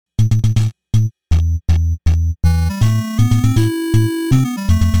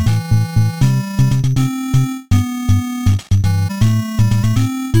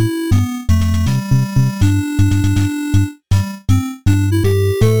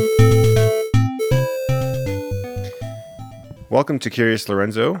Welcome to Curious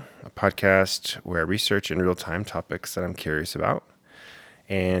Lorenzo, a podcast where I research in real time topics that I'm curious about.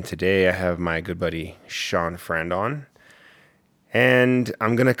 And today I have my good buddy Sean Frand on. And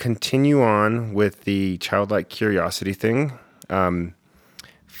I'm going to continue on with the childlike curiosity thing.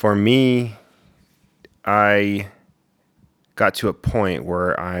 For me, I got to a point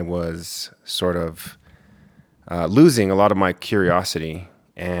where I was sort of losing a lot of my curiosity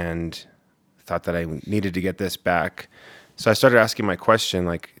and thought that I needed to get this back. So I started asking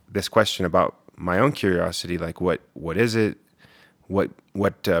this question about my own curiosity, like what is it? What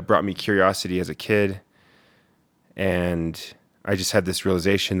brought me curiosity as a kid? And I just had this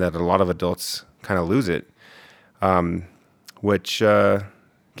realization that a lot of adults kind of lose it, which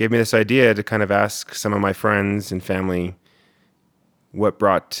gave me this idea to kind of ask some of my friends and family what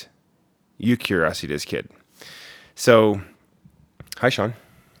brought you curiosity as a kid. So, hi, Sean.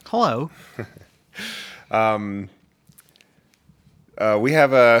 Hello. We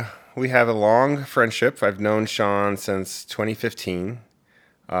have a long friendship. I've known Sean since 2015.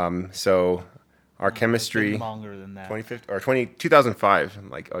 So our chemistry Longer than that. 2005. I'm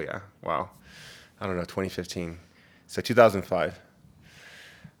like, oh yeah, wow. I don't know, 2015. So 2005.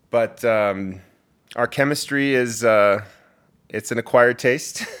 But our chemistry is it's an acquired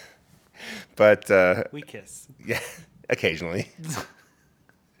taste. But We kiss. yeah, occasionally.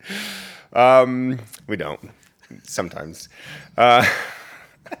 We don't. Sometimes.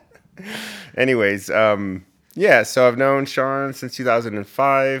 Anyways, yeah, so I've known Sean since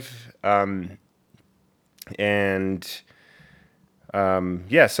 2005.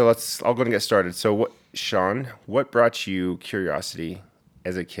 Yeah, so I'll go and get started. So Sean, what brought you curiosity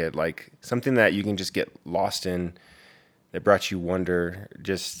as a kid? Like something that you can just get lost in that brought you wonder,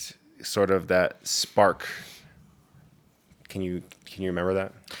 just sort of that spark. Can you remember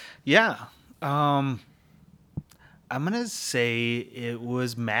that? Yeah. I'm going to say it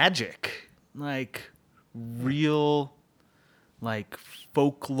was magic. Like real like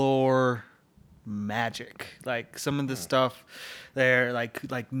folklore magic. Like some of the stuff there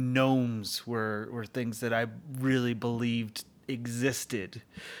like gnomes were things that I really believed existed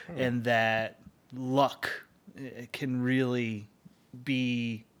and that luck can really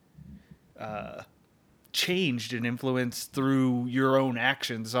be changed and influenced through your own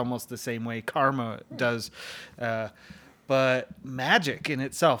actions, almost the same way karma does. But magic in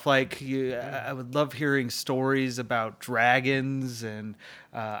itself, I would love hearing stories about dragons, and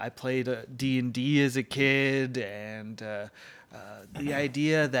I played D&D as a kid, and the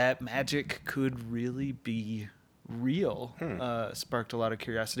idea that magic could really be real sparked a lot of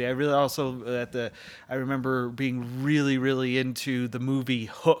curiosity. I really also I remember being really, really into the movie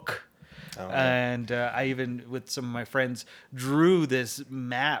Hook. Oh, And I even, with some of my friends, drew this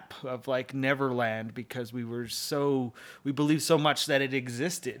map of like Neverland because we believed so much that it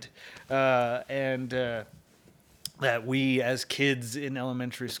existed, and that we as kids in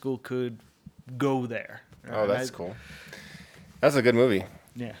elementary school could go there. Oh, that's cool. That's a good movie.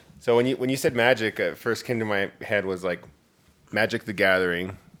 Yeah. So when you said magic, first came to my head was like Magic the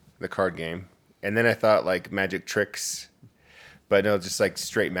Gathering, the card game, and then I thought like magic tricks, but no, just like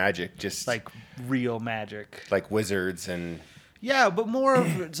straight magic, just Like real magic. like wizards and Yeah, but more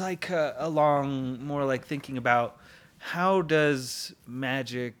of it's like more like thinking about how does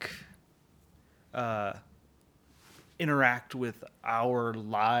magic interact with our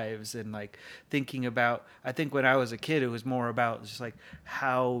lives, and like thinking about, I think when I was a kid it was more about just like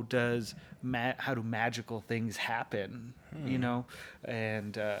how do magical things happen,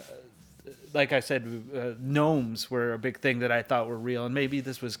 and like I said, gnomes were a big thing that I thought were real, and maybe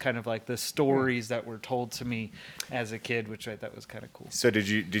this was kind of like the stories that were told to me as a kid, which I thought was kind of cool. So did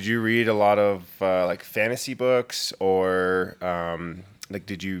you read a lot of like fantasy books, or like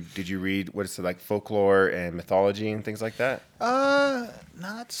did you read what is it, like folklore and mythology and things like that?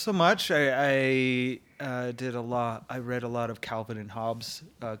 Not so much. I did a lot. I read a lot of Calvin and Hobbes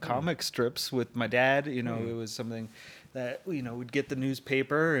comic strips with my dad. It was something that we'd get the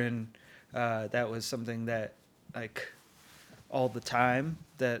newspaper, and that was something that like all the time.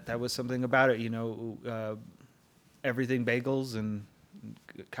 That was something about it. Everything bagels and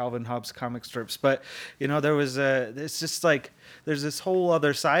Calvin Hobbes comic strips. But it's just like there's this whole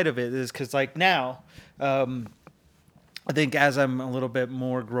other side of it, is because like now. I think as I'm a little bit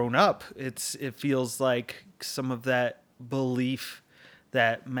more grown up, it feels like some of that belief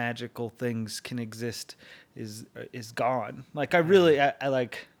that magical things can exist is gone. Like I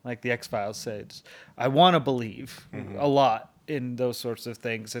like the X-Files said, I want to believe a lot in those sorts of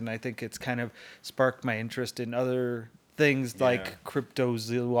things, and I think it's kind of sparked my interest in other things like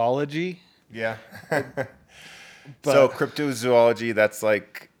cryptozoology. Yeah. So But cryptozoology, that's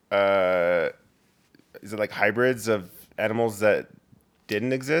like, is it like hybrids of animals that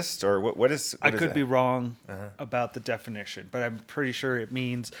didn't exist, or what is? I What is could that? be wrong about the definition, but I'm pretty sure it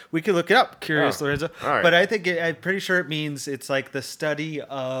means we could look it up. Curious, Oh, Lorenzo. all right. But I'm pretty sure it means it's like the study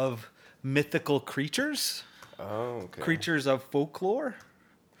of mythical creatures, Oh, okay. creatures of folklore.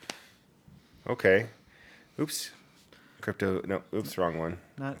 Okay. Oops. No, oops, wrong one.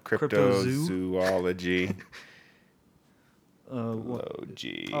 Not cryptozoo. Cryptozoology. Well,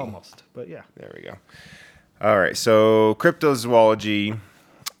 Logy. almost, but yeah. There we go. All right. So cryptozoology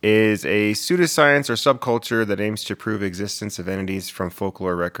is a pseudoscience or subculture that aims to prove existence of entities from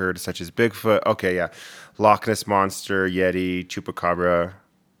folklore records such as Bigfoot. Okay, yeah. Loch Ness Monster, Yeti, Chupacabra,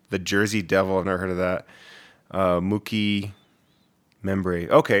 the Jersey Devil. I've never heard of that. Mookie Membrane.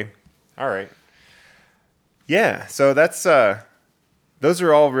 Okay. All right. Yeah. So that's those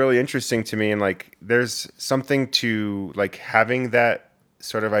are all really interesting to me, and like there's something to like having that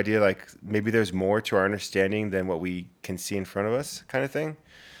sort of idea, like maybe there's more to our understanding than what we can see in front of us, kind of thing.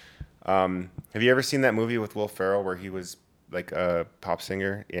 Have you ever seen that movie with Will Ferrell where he was like a pop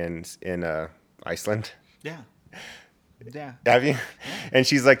singer in Iceland? Yeah. Yeah. Have you? And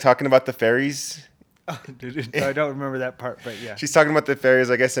she's like talking about the fairies. I don't remember that part, but yeah. She's talking about the fairies,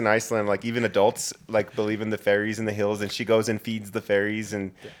 I guess, in Iceland. Like even adults like believe in the fairies in the hills, and she goes and feeds the fairies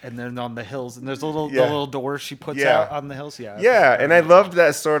and And then on the hills, and there's a little Yeah. the little door she puts Yeah. out on the hills. Yeah. yeah. And I loved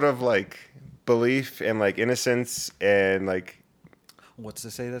that sort of like belief and like innocence and like What's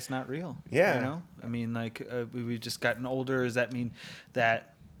to say that's not real? Yeah. You know, I mean, like we've just gotten older. Does that mean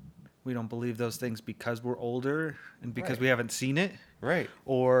that we don't believe those things because we're older and because Right. we haven't seen it, right.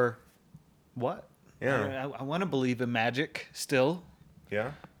 or what? Yeah. I want to believe in magic still,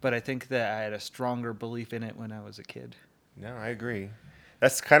 Yeah. but I think that I had a stronger belief in it when I was a kid. No, I agree.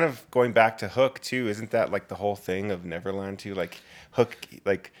 That's kind of going back to Hook too, isn't that like the whole thing of Neverland too? Like Hook,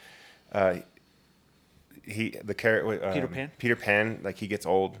 like the carrot, Peter Pan, like he gets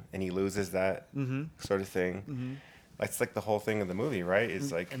old and he loses that sort of thing. Mm-hmm. That's like the whole thing of the movie, right?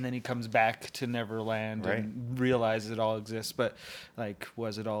 It's like And then he comes back to Neverland Right. and realizes it all exists, but like,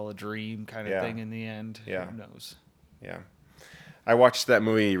 was it all a dream kind of Yeah. thing in the end? Yeah. Who knows? yeah. I watched that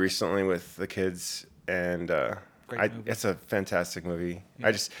movie recently with the kids, and Great movie. it's a fantastic movie.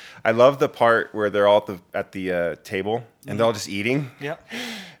 Yeah. I love the part where they're all at the table and they're all just eating. Yep.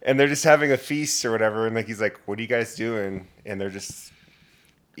 And they're just having a feast or whatever, and like he's like, "What are you guys doing?" And they're just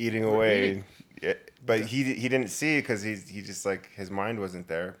eating away. eating. Yeah, but he didn't see it because he just like his mind wasn't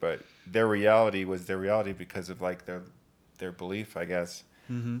there. But their reality was their reality because of like their belief, I guess.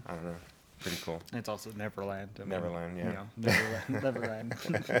 Mm-hmm. I don't know. Pretty cool. It's also Neverland. I mean, Neverland, yeah. you know, Neverland.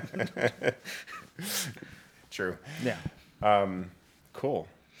 True. Yeah. Cool.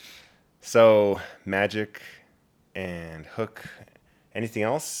 So magic and Hook. Anything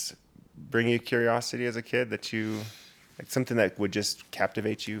else bring you curiosity as a kid that you like something that would just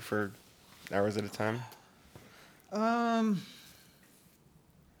captivate you for hours at a time?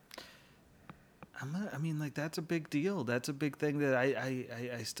 I mean, like that's a big deal. That's a big thing that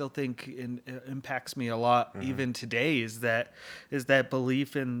I still think impacts me a lot even today. Is that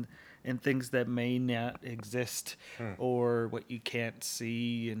belief in things that may not exist or what you can't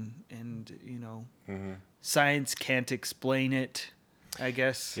see and you know science can't explain it. I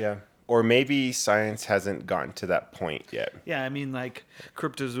guess. Yeah. Or maybe science hasn't gotten to that point yet. Yeah, I mean, like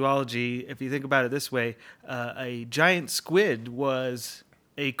cryptozoology, if you think about it this way, a giant squid was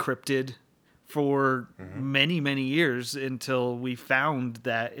a cryptid for many, many years until we found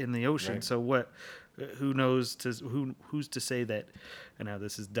that in the ocean. Right. So who knows, who's to say that, I know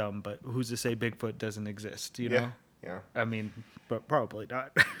this is dumb, but who's to say Bigfoot doesn't exist, you know? Yeah. I mean, but probably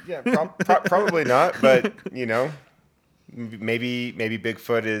not. Yeah, probably not, but you know, maybe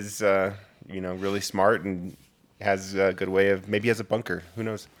Bigfoot is really smart and has a good way of maybe has a bunker. Who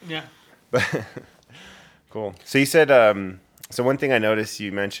knows? Yeah. Cool. So you said so one thing I noticed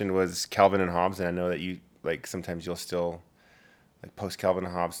you mentioned was Calvin and Hobbes, and I know that you like sometimes you'll still like post Calvin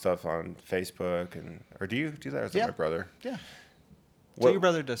and Hobbes stuff on Facebook or do you do that? Or is it Yeah. my brother? Yeah. So What- your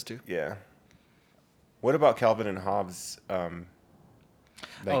brother does too. Yeah. What about Calvin and Hobbes?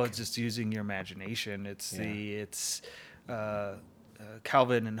 It's just using your imagination.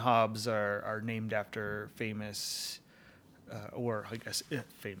 Calvin and Hobbes are named after famous, or I guess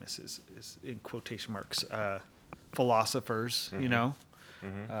famous is in quotation marks, philosophers. You know,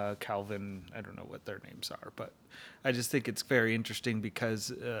 Calvin. I don't know what their names are, but I just think it's very interesting because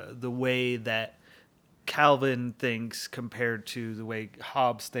the way that Calvin thinks compared to the way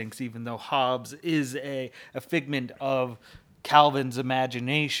Hobbes thinks, even though Hobbes is a figment of Calvin's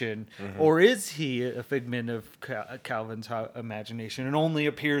imagination, or is he a figment of Calvin's imagination and only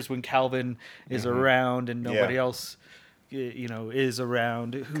appears when Calvin is around and nobody else, is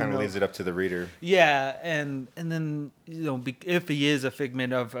around? Who Kind of knows? leaves it up to the reader. Yeah, and then if he is a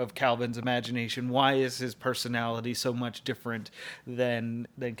figment of Calvin's imagination, why is his personality so much different than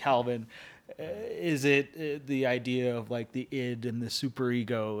Calvin? Is it the idea of like the id and the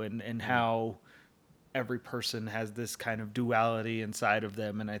superego and how every person has this kind of duality inside of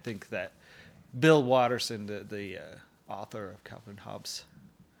them? And I think that Bill Watterson, the author of Calvin and Hobbes,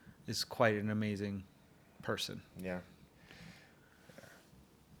 is quite an amazing person. Yeah.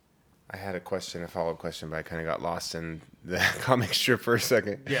 I had a follow-up question, but I kind of got lost in the comic strip for a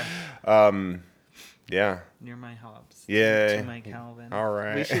second. Yeah. Yeah. Near my Hobbes. Yeah. To my Calvin. All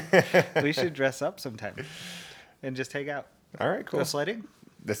right. We should dress up sometime and just hang out. All right, cool. Go sledding?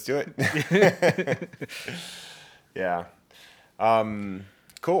 Let's do it. Yeah.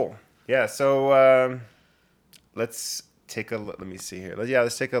 Cool. Yeah, so let's take let me see here.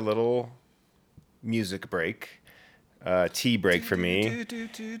 Let's take a little music break. Tea break for me.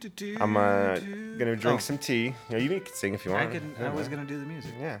 I'm gonna drink some tea. You can sing if you want. I was gonna do the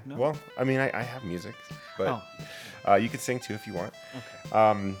music. Yeah. No? Well, I mean, I have music, but you can sing too if you want. Okay.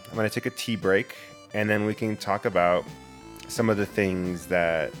 I'm gonna take a tea break, and then we can talk about some of the things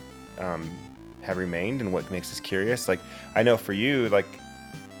that have remained and what makes us curious. Like, I know for you, like,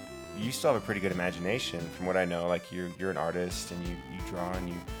 you still have a pretty good imagination, from what I know. Like, you're an artist, and you draw and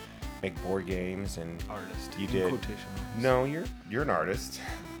you make board games and Artist. You in did. quotation marks. No, you're an artist,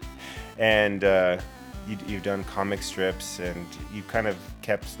 and you've done comic strips, and you've kind of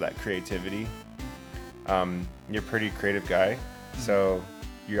kept that creativity. You're a pretty creative guy, so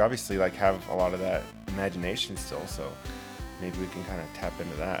you obviously like have a lot of that imagination still. So maybe we can kind of tap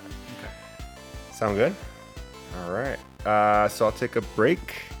into that. Okay. Sound good? All right. So I'll take a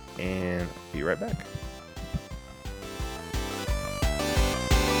break and be right back.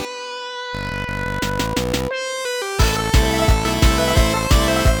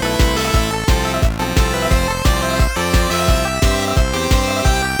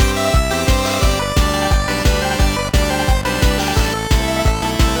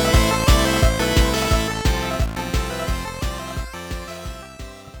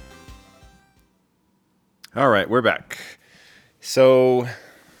 All right, we're back. So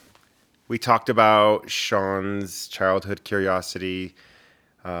we talked about Sean's childhood curiosity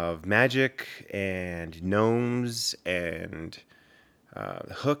of magic and gnomes and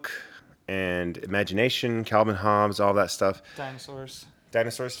Hook and imagination, Calvin Hobbes, all that stuff. Dinosaurs.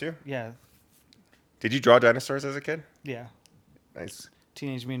 Dinosaurs too? Yeah. Did you draw dinosaurs as a kid? Yeah. Nice.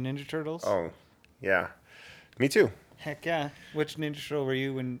 Teenage Mutant Ninja Turtles. Oh, yeah. Me too. Heck yeah. Which Ninja Turtle were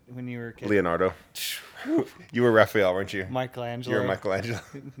you when you were a kid? Leonardo. You were Raphael, weren't you? Michelangelo. You were Michelangelo.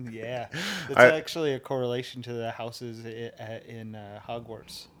 Yeah. It's actually a correlation to the houses in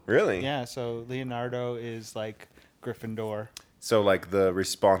Hogwarts. Really? Yeah, so Leonardo is like Gryffindor. So like the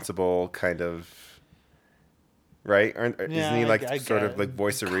responsible kind of, right? Isn't he like sort of like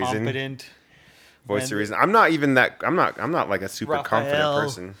voice of reason? Competent. Voice of reason. I'm not even that. I'm not like a super confident Raphael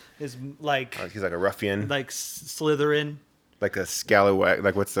person. is like He's like a ruffian, like Slytherin. like a scallywag.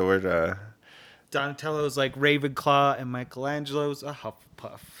 Like what's the word? Donatello's like Ravenclaw, and Michelangelo's a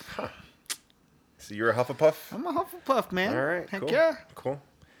Hufflepuff. So you're a Hufflepuff. I'm a Hufflepuff, man. All right. Heck Cool. yeah. Cool.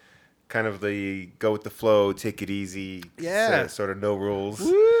 Kind of the go with the flow, take it easy. Yeah. Sort of no rules.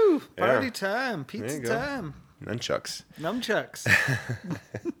 Woo! Yeah. Party time. There Pizza you go. time. Nunchucks. Nunchucks.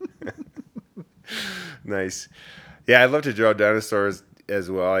 Nice. Yeah, I love to draw dinosaurs as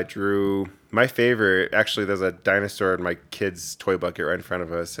well. I drew my favorite. Actually, there's a dinosaur in my kid's toy bucket right in front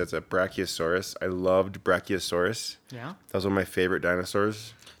of us. It's a Brachiosaurus. I loved Brachiosaurus. Yeah. That was one of my favorite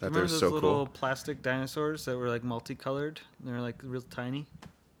dinosaurs. That they're Remember those so little cool. plastic dinosaurs that were like multicolored? They were like real tiny.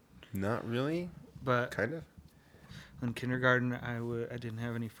 Not really. But Kind of. in kindergarten, I didn't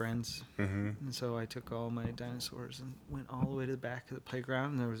have any friends, Mm-hmm. and so I took all my dinosaurs and went all the way to the back of the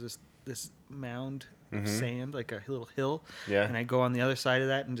playground. And there was this mound of sand, like a little hill. Yeah. And I go on the other side of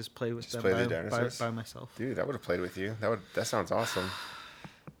that and just play with Just them play the by dinosaurs? myself. Dude, I would have played with you. That sounds awesome.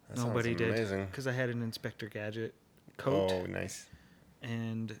 That Nobody sounds did amazing. because I had an Inspector Gadget coat, Oh, nice.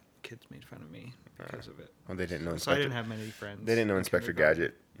 and kids made fun of me because of it. Oh, they didn't know So I Inspector. didn't have many friends. They didn't know in Inspector kindergarten.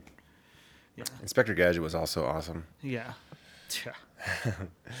 Gadget. Yeah. Inspector Gadget was also awesome. Yeah. Yeah.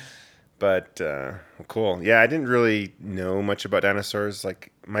 But cool. Yeah, I didn't really know much about dinosaurs.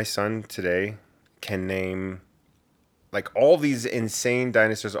 Like my son today can name like all these insane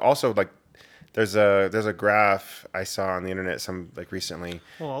dinosaurs. Also, like There's a graph I saw on the internet recently.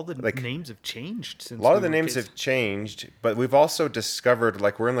 Well, all the Like names have changed since a lot we of the were names kids. have changed, but we've also discovered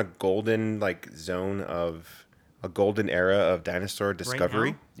like we're in the golden zone of a golden era of dinosaur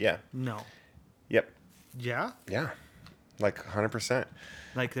discovery. now? Yeah. No. Yep. Yeah? Yeah. Like 100%.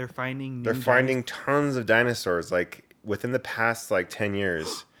 Like they're finding They're finding tons of dinosaurs like within the past 10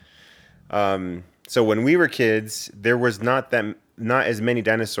 years. So when we were kids, there was not as many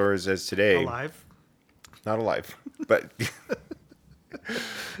dinosaurs as today. alive. Not alive, but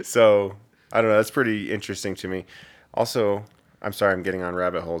so I don't know. That's pretty interesting to me. Also, I'm sorry, I'm getting on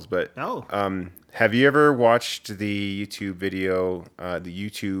rabbit holes, but No. have you ever watched the YouTube video, the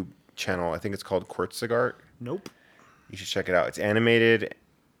YouTube channel? I think it's called Quartzigart. Nope. You should check it out. It's animated,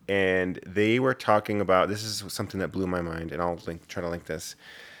 and they were talking about this is something that blew my mind, and I'll try to link this.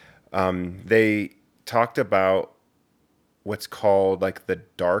 They talked about what's called like the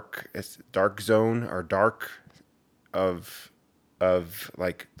dark zone or dark of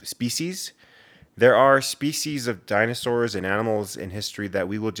like species. There are species of dinosaurs and animals in history that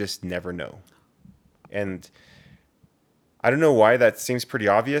we will just never know. And I don't know why that seems pretty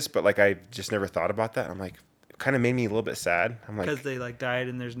obvious, but like I just never thought about that. I'm like, it kind of made me a little bit sad. I'm like, Because they died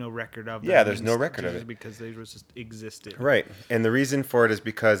and there's no record of them. Yeah, there's no record of just it. because they just existed. right. And the reason for it is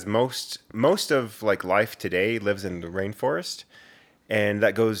because most of like life today lives in the rainforest. And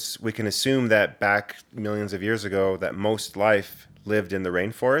we can assume that back millions of years ago that most life lived in the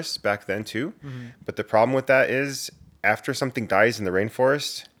rainforest back then too. Mm-hmm. But the problem with that is after something dies in the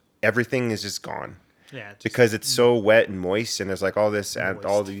rainforest, everything is just gone. Yeah. Because it's so wet and moist, and there's like all these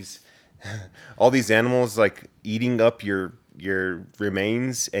all these animals like eating up your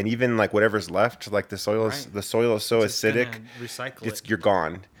remains, and even like whatever's left, like the soil is so Just acidic, gonna recycle it. you're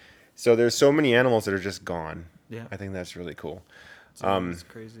gone. So there's so many animals that are just gone. Yeah. I think that's really cool. It's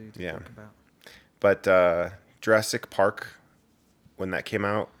crazy to yeah. think about. But Jurassic Park, when that came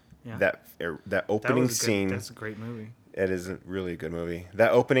out, Yeah. that opening scene, That's a great movie. it is a really good movie.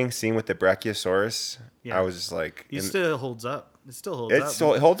 That opening scene with the Brachiosaurus, Yeah. I was just like, It still holds up. It still holds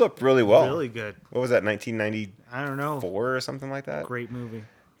up. it holds up really well. Really good. What was that, 1994 I don't know. or something like that? Great movie.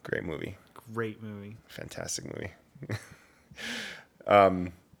 Great movie. Great movie. Fantastic movie.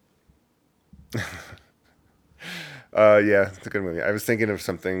 Yeah, it's a good movie. I was thinking of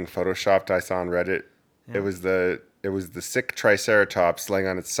something photoshopped I saw on Reddit. Yeah. It was the sick Triceratops laying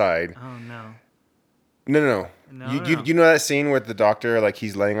on its side. Oh no. No. No, You know that scene where the doctor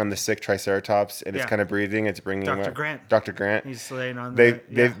he's laying on the sick Triceratops and it's Yeah. kind of breathing. It's bringing him Dr. up. Grant. Dr. Grant. He's laying on They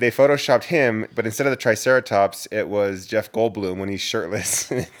the they photoshopped him, but instead of the Triceratops, it was Jeff Goldblum when he's shirtless.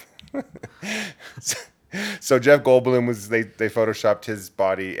 So Jeff Goldblum was they photoshopped his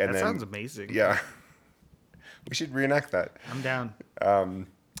body and That then sounds amazing. yeah, we should reenact that. I'm down.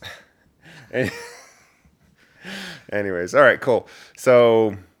 Anyways, all right, cool.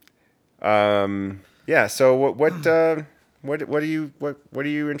 So, yeah. So what are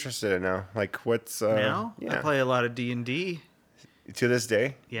you interested in now? Like what's Now I yeah, play a lot of D&D. to this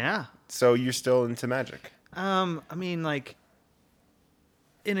day? Yeah. So you're still into Magic? I mean, like,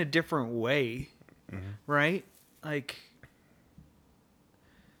 in a different way, right? Like,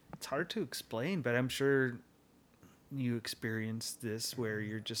 it's hard to explain, but I'm sure you experience this where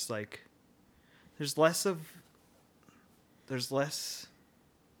you're just like, there's less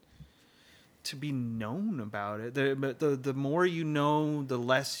to be known about it. But the more you know, the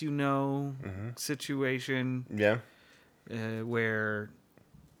less you know situation Yeah. where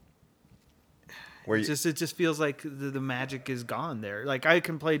Where it just feels like the magic is gone there. Like I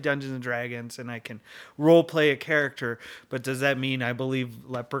can play Dungeons and Dragons and I can role play a character, but does that mean I believe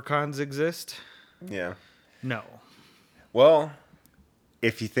leprechauns exist? yeah. No. Well,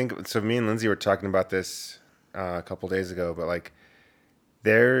 if you think so, me and Lindsay were talking about this a couple days ago, but like,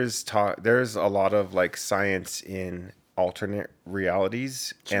 there's a lot of like science in alternate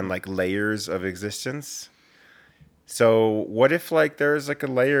realities and like layers of existence. So what if like there's like a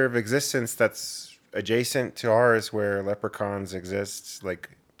layer of existence that's adjacent to ours where leprechauns exist? Like,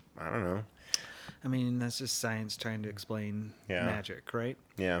 I don't know. I mean, that's just science trying to explain magic, right?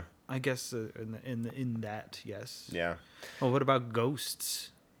 Yeah. I guess in that, yes. Yeah. Well, what about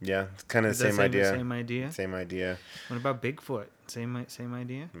ghosts? Yeah. It's kind of the Is that same idea. Same idea. Same idea. What about Bigfoot? Same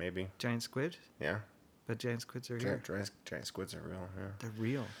idea. Maybe. Giant squid, Yeah. but giant squids are here. Giant squids are real. Yeah. They're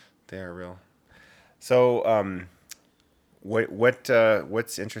real. They are real. So,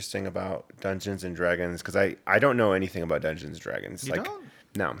 what's interesting about Dungeons and Dragons? Because I don't know anything about Dungeons and Dragons. You don't?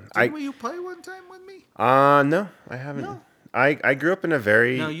 No. Didn't you play one time with me? No, I haven't. No. I grew up in a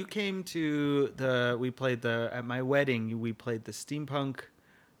very No, you came to at my wedding. We played the steampunk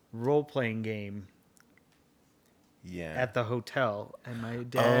role-playing game Yeah. at the hotel, and my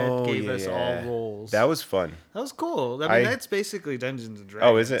dad gave us all roles. That was fun. That was cool. I mean, that's basically Dungeons and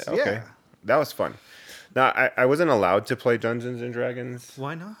Dragons. Oh, is it? Okay. Yeah. That was fun. Now, I wasn't allowed to play Dungeons and Dragons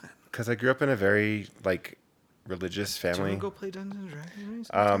Why not? because I grew up in a very like religious Do you family. want to go play Dungeons and Dragons?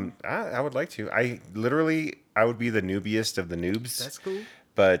 sometime? I would like to. I would be the noobiest of the noobs. That's cool.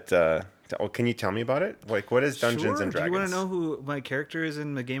 But can you tell me about it? Like, what is Dungeons Sure. and Dragons? Do you want to know who my character is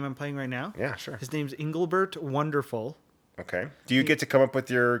in the game I'm playing right now? Yeah, sure. His name's Engelbert Wonderful. Okay. Do you get to come up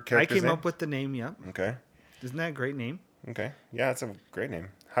with your I character's came name? up with the name. Yep. Okay. Isn't that a great name? Okay. Yeah, that's a great name.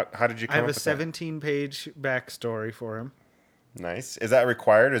 How did you come I have up a with that? 17-page backstory for him. Nice. Is that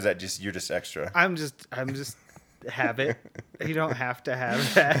required or is that just you're just extra? I'm just habit. You don't have to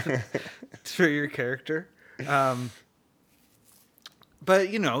have that for your character. But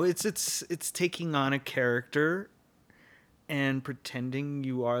you know, it's taking on a character and pretending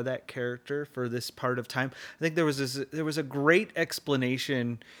you are that character for this part of time. I think there was a great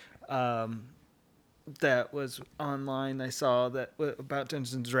explanation that was online. I saw that about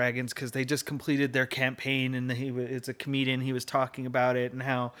Dungeons and Dragons because they just completed their campaign, and it's a comedian. He was talking about it and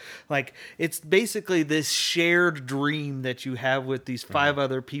how like it's basically this shared dream that you have with these 5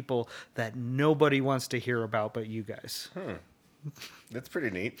 other people that nobody wants to hear about but you guys. That's pretty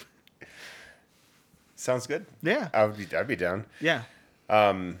neat. Sounds good. Yeah. I'd be down. Yeah.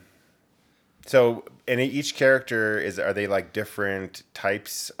 So, and each character are they like different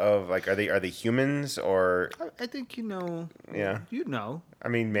types of like are they humans or I think you know. Yeah. You know. I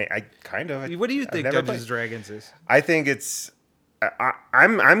mean, I kind of. What do you I've think never Dungeons and played. Dragons is? I think it's.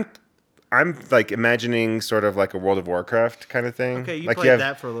 I'm like imagining sort of like a World of Warcraft kind of thing. Okay, you like played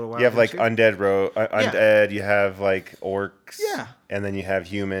that for a little while. You have like didn't undead. You have like orcs. Yeah. And then you have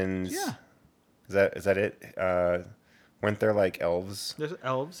humans. Yeah. Is that it? Weren't there like elves? There's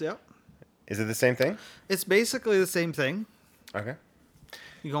elves. Yep. Is it the same thing? It's basically the same thing. Okay.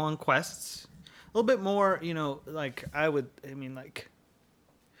 You go on quests. A little bit more, you know, like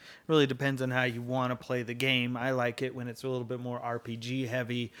really depends on how you want to play the game. I like it when it's a little bit more RPG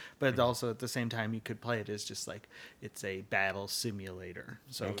heavy, but also at the same time you could play it as just like it's a battle simulator.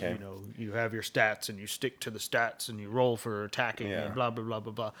 So, Okay. you know, you have your stats and you stick to the stats and you roll for attacking Yeah. and blah, blah, blah,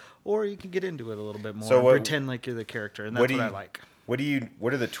 blah, blah. Or you can get into it a little bit more So and what- pretend like you're the character, and that's what I like. What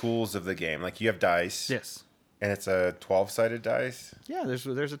are the tools of the game? Like you have dice. Yes. And it's a 12-sided dice. Yeah, there's a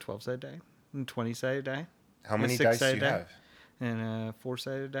 12-sided die and 20-sided die. How And a many dice do 6-sided you die. have? And a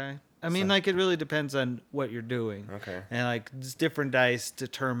 4-sided die. I mean, So- like, it really depends on what you're doing. Okay. And, like, just different dice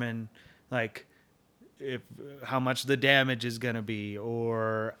determine, like, how much the damage is going to be,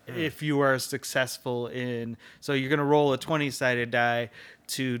 or if you are successful in... So you're going to roll a 20-sided die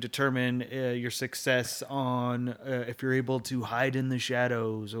to determine your success on if you're able to hide in the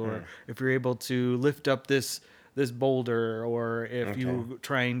shadows, or if you're able to lift up this boulder, or if you're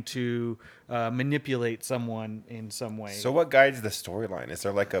trying to manipulate someone in some way. So what guides the storyline? Is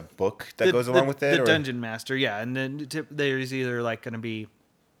there like a book that goes along with it? The or? Dungeon Master, yeah. And then there's either like going to be...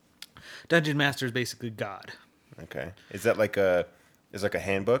 Dungeon Master is basically God. Okay. Is that like a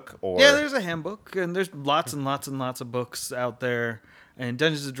handbook or? Yeah, there's a handbook, and there's lots and lots and lots of books out there. And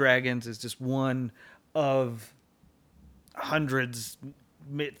Dungeons and Dragons is just one of hundreds,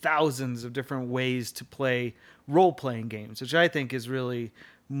 thousands of different ways to play role-playing games, which I think is really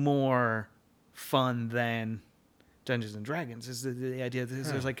more fun than Dungeons and Dragons. Is the idea that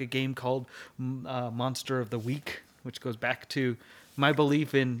there's like a game called Monster of the Week, which goes back to my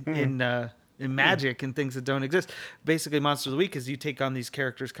belief in magic and things that don't exist. Basically, Monster of the Week is you take on these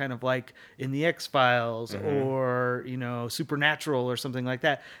characters kind of like in the X-Files or, you know, Supernatural or something like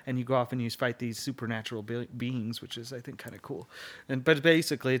that, and you go off and you fight these supernatural beings, which is, I think, kind of cool. But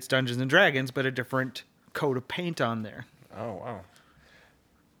basically, it's Dungeons and Dragons, but a different coat of paint on there. Oh, wow.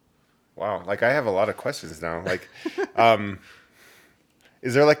 Wow. Like, I have a lot of questions now. Like,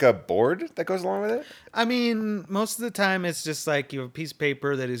 is there like a board that goes along with it? I mean, most of the time it's just like you have a piece of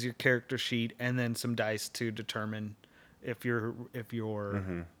paper that is your character sheet, and then some dice to determine if your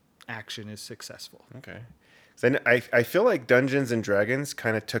action is successful. Okay. So I feel like Dungeons and Dragons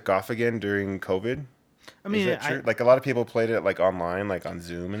kind of took off again during COVID. I mean, Is that true? Like a lot of people played it like online, like on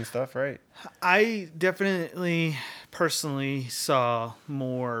Zoom and stuff, right? I definitely personally saw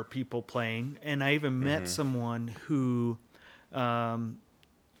more people playing, and I even met someone who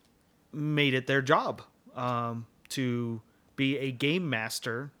made it their job to be a game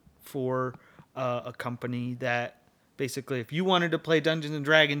master for a company that basically, if you wanted to play Dungeons and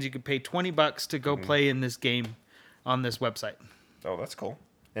Dragons, you could pay $20 to go play in this game on this website. Oh, that's cool.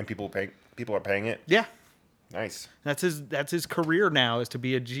 And people are paying it. Yeah. Nice. That's his career now, is to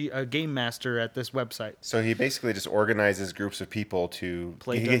be a game master at this website. So he basically just organizes groups of people to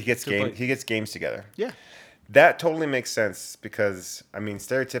Play he gets to play. he gets games together. Yeah. That totally makes sense because I mean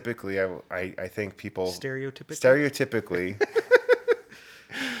stereotypically I think people Stereotypically.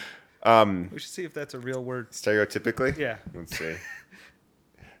 We should see if that's a real word. stereotypically. Yeah. Let's see.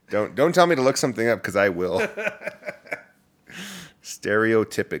 Don't tell me to look something up because I will.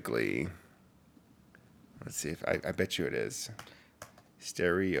 Stereotypically. Let's see if I bet you it is.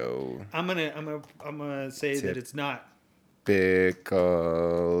 Stereo. I'm gonna say that it's not.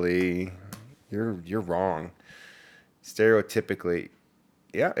 Typically. You're wrong. Stereotypically.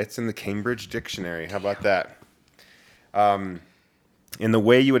 Yeah, it's in the Cambridge Dictionary. How about that? In the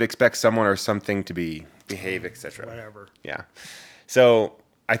way you would expect someone or something to behave, etc. Whatever. Yeah. So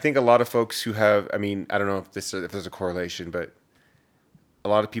I think a lot of folks who have, I mean, I don't know if there's a correlation, but a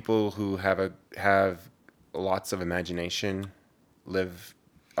lot of people who have lots of imagination live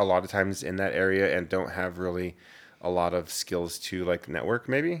a lot of times in that area and don't have really a lot of skills to like network.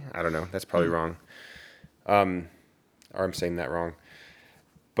 Maybe, I don't know. That's probably wrong. Or I'm saying that wrong.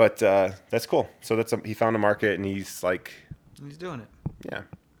 But that's cool. So he found a market and he's doing it. Yeah,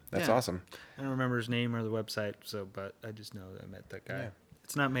 that's Yeah. awesome. I don't remember his name or the website, but I just know that I met that guy. Yeah.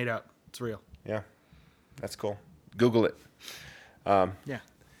 It's not made up. It's real. Yeah, that's cool. Google it. Yeah.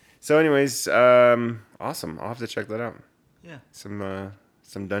 So, anyways, awesome. I'll have to check that out. Yeah. Some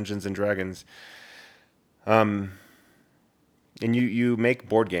Dungeons and Dragons. And you make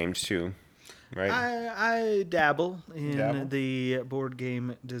board games too, right? I dabble in Dabble? the board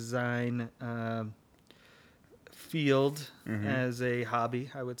game design field as a hobby,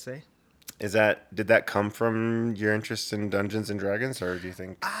 I would say. Did that come from your interest in Dungeons and Dragons, or do you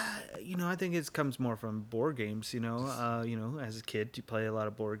think? I think it comes more from board games. As a kid, you play a lot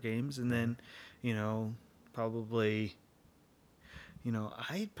of board games, and then, probably.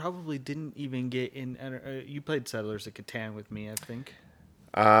 I probably didn't even get in. You played Settlers of Catan with me, I think.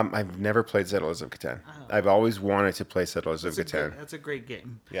 I've never played Settlers of Catan. Oh. I've always wanted to play Settlers of Catan. That's a great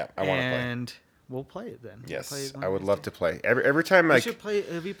game. Yeah, I want to play. And we'll play it then. Yes, I would love to play. Every time We should play.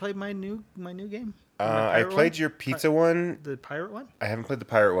 Have you played my new game? My I pirate played one? your pizza one. The pirate one. I haven't played the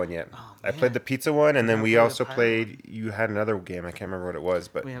pirate one yet. Oh, I man. played the pizza one, and then I'll we play the also pirate played. You had another game. I can't remember what it was,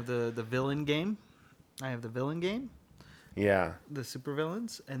 but We have the villain game. I have the villain game, yeah. the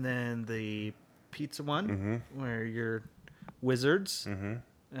supervillains, and then the pizza one Mm-hmm. where you're wizards,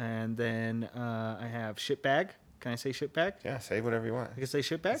 and then I have shitbag. Can I say shitbag? Yeah, say whatever you want. I can say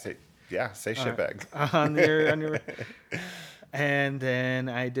shitbag. Say All right. shitbag. on your. And then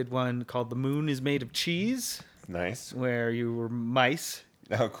I did one called "The Moon is Made of Cheese," Nice. where you were mice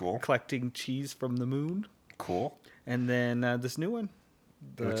Oh, cool. collecting cheese from the moon. Cool. And then this new one,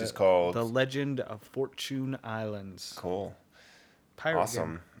 Which is called? The Legend of Fortune Islands. Cool. Pirate Awesome.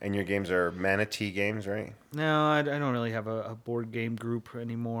 game. And your games are Manatee games, right? No, I don't really have a board game group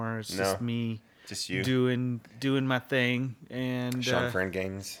anymore. It's No. just me Just you. doing my thing. And Sean Friend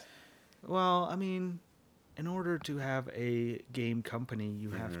games. well, I mean, in order to have a game company, you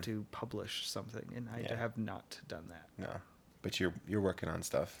have to publish something, and I Yeah. have not done that. No, but you're working on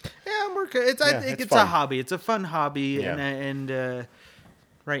stuff. Yeah, I'm working. I Yeah, think it's it's a fun. hobby. It's a fun hobby, Yeah. and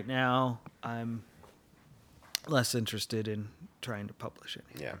right now I'm less interested in trying to publish it.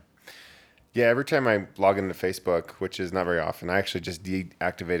 Yeah. Yeah, every time I log into Facebook, which is not very often, I actually just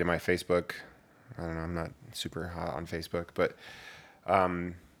deactivated my Facebook. I don't know, I'm not super hot on Facebook, but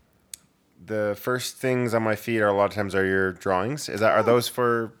the first things on my feed are a lot of times are your drawings. Are those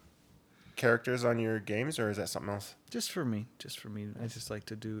for characters on your games, or is that something else? Just for me. I just like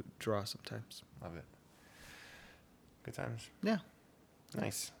to draw sometimes. Love it. Good times. Yeah,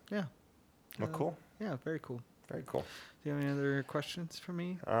 Nice. yeah. Well, cool. Yeah, very cool. Very cool. Do you have any other questions for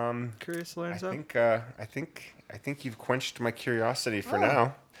me? Curious to learn I something? think you've quenched my curiosity for Oh.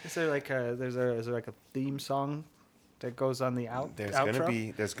 now. Is there like is there like a theme song that goes on the There's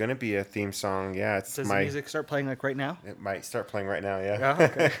outro? there's gonna be a theme song. Yeah, it's Does my. the music start playing like right now? It might start playing right now. Yeah. Yeah,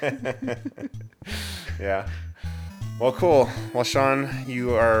 okay. Yeah. Well, cool. Well, Sean,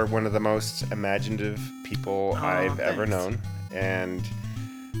 you are one of the most imaginative people I've ever thanks. known, and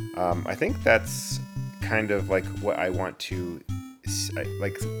I think that's kind of like what I want to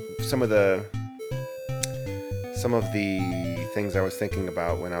like. Some of the things I was thinking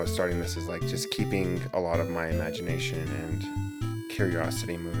about when I was starting this is like just keeping a lot of my imagination and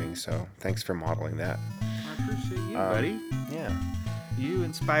curiosity moving. So thanks for modeling that. I appreciate you, buddy. Yeah. You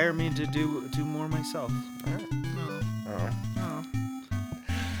inspire me to do more myself. All right. Oh, Oh. oh.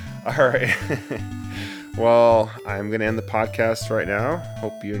 All right. Well, I'm going to end the podcast right now.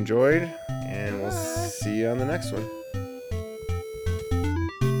 Hope you enjoyed, and we'll see you on the next one.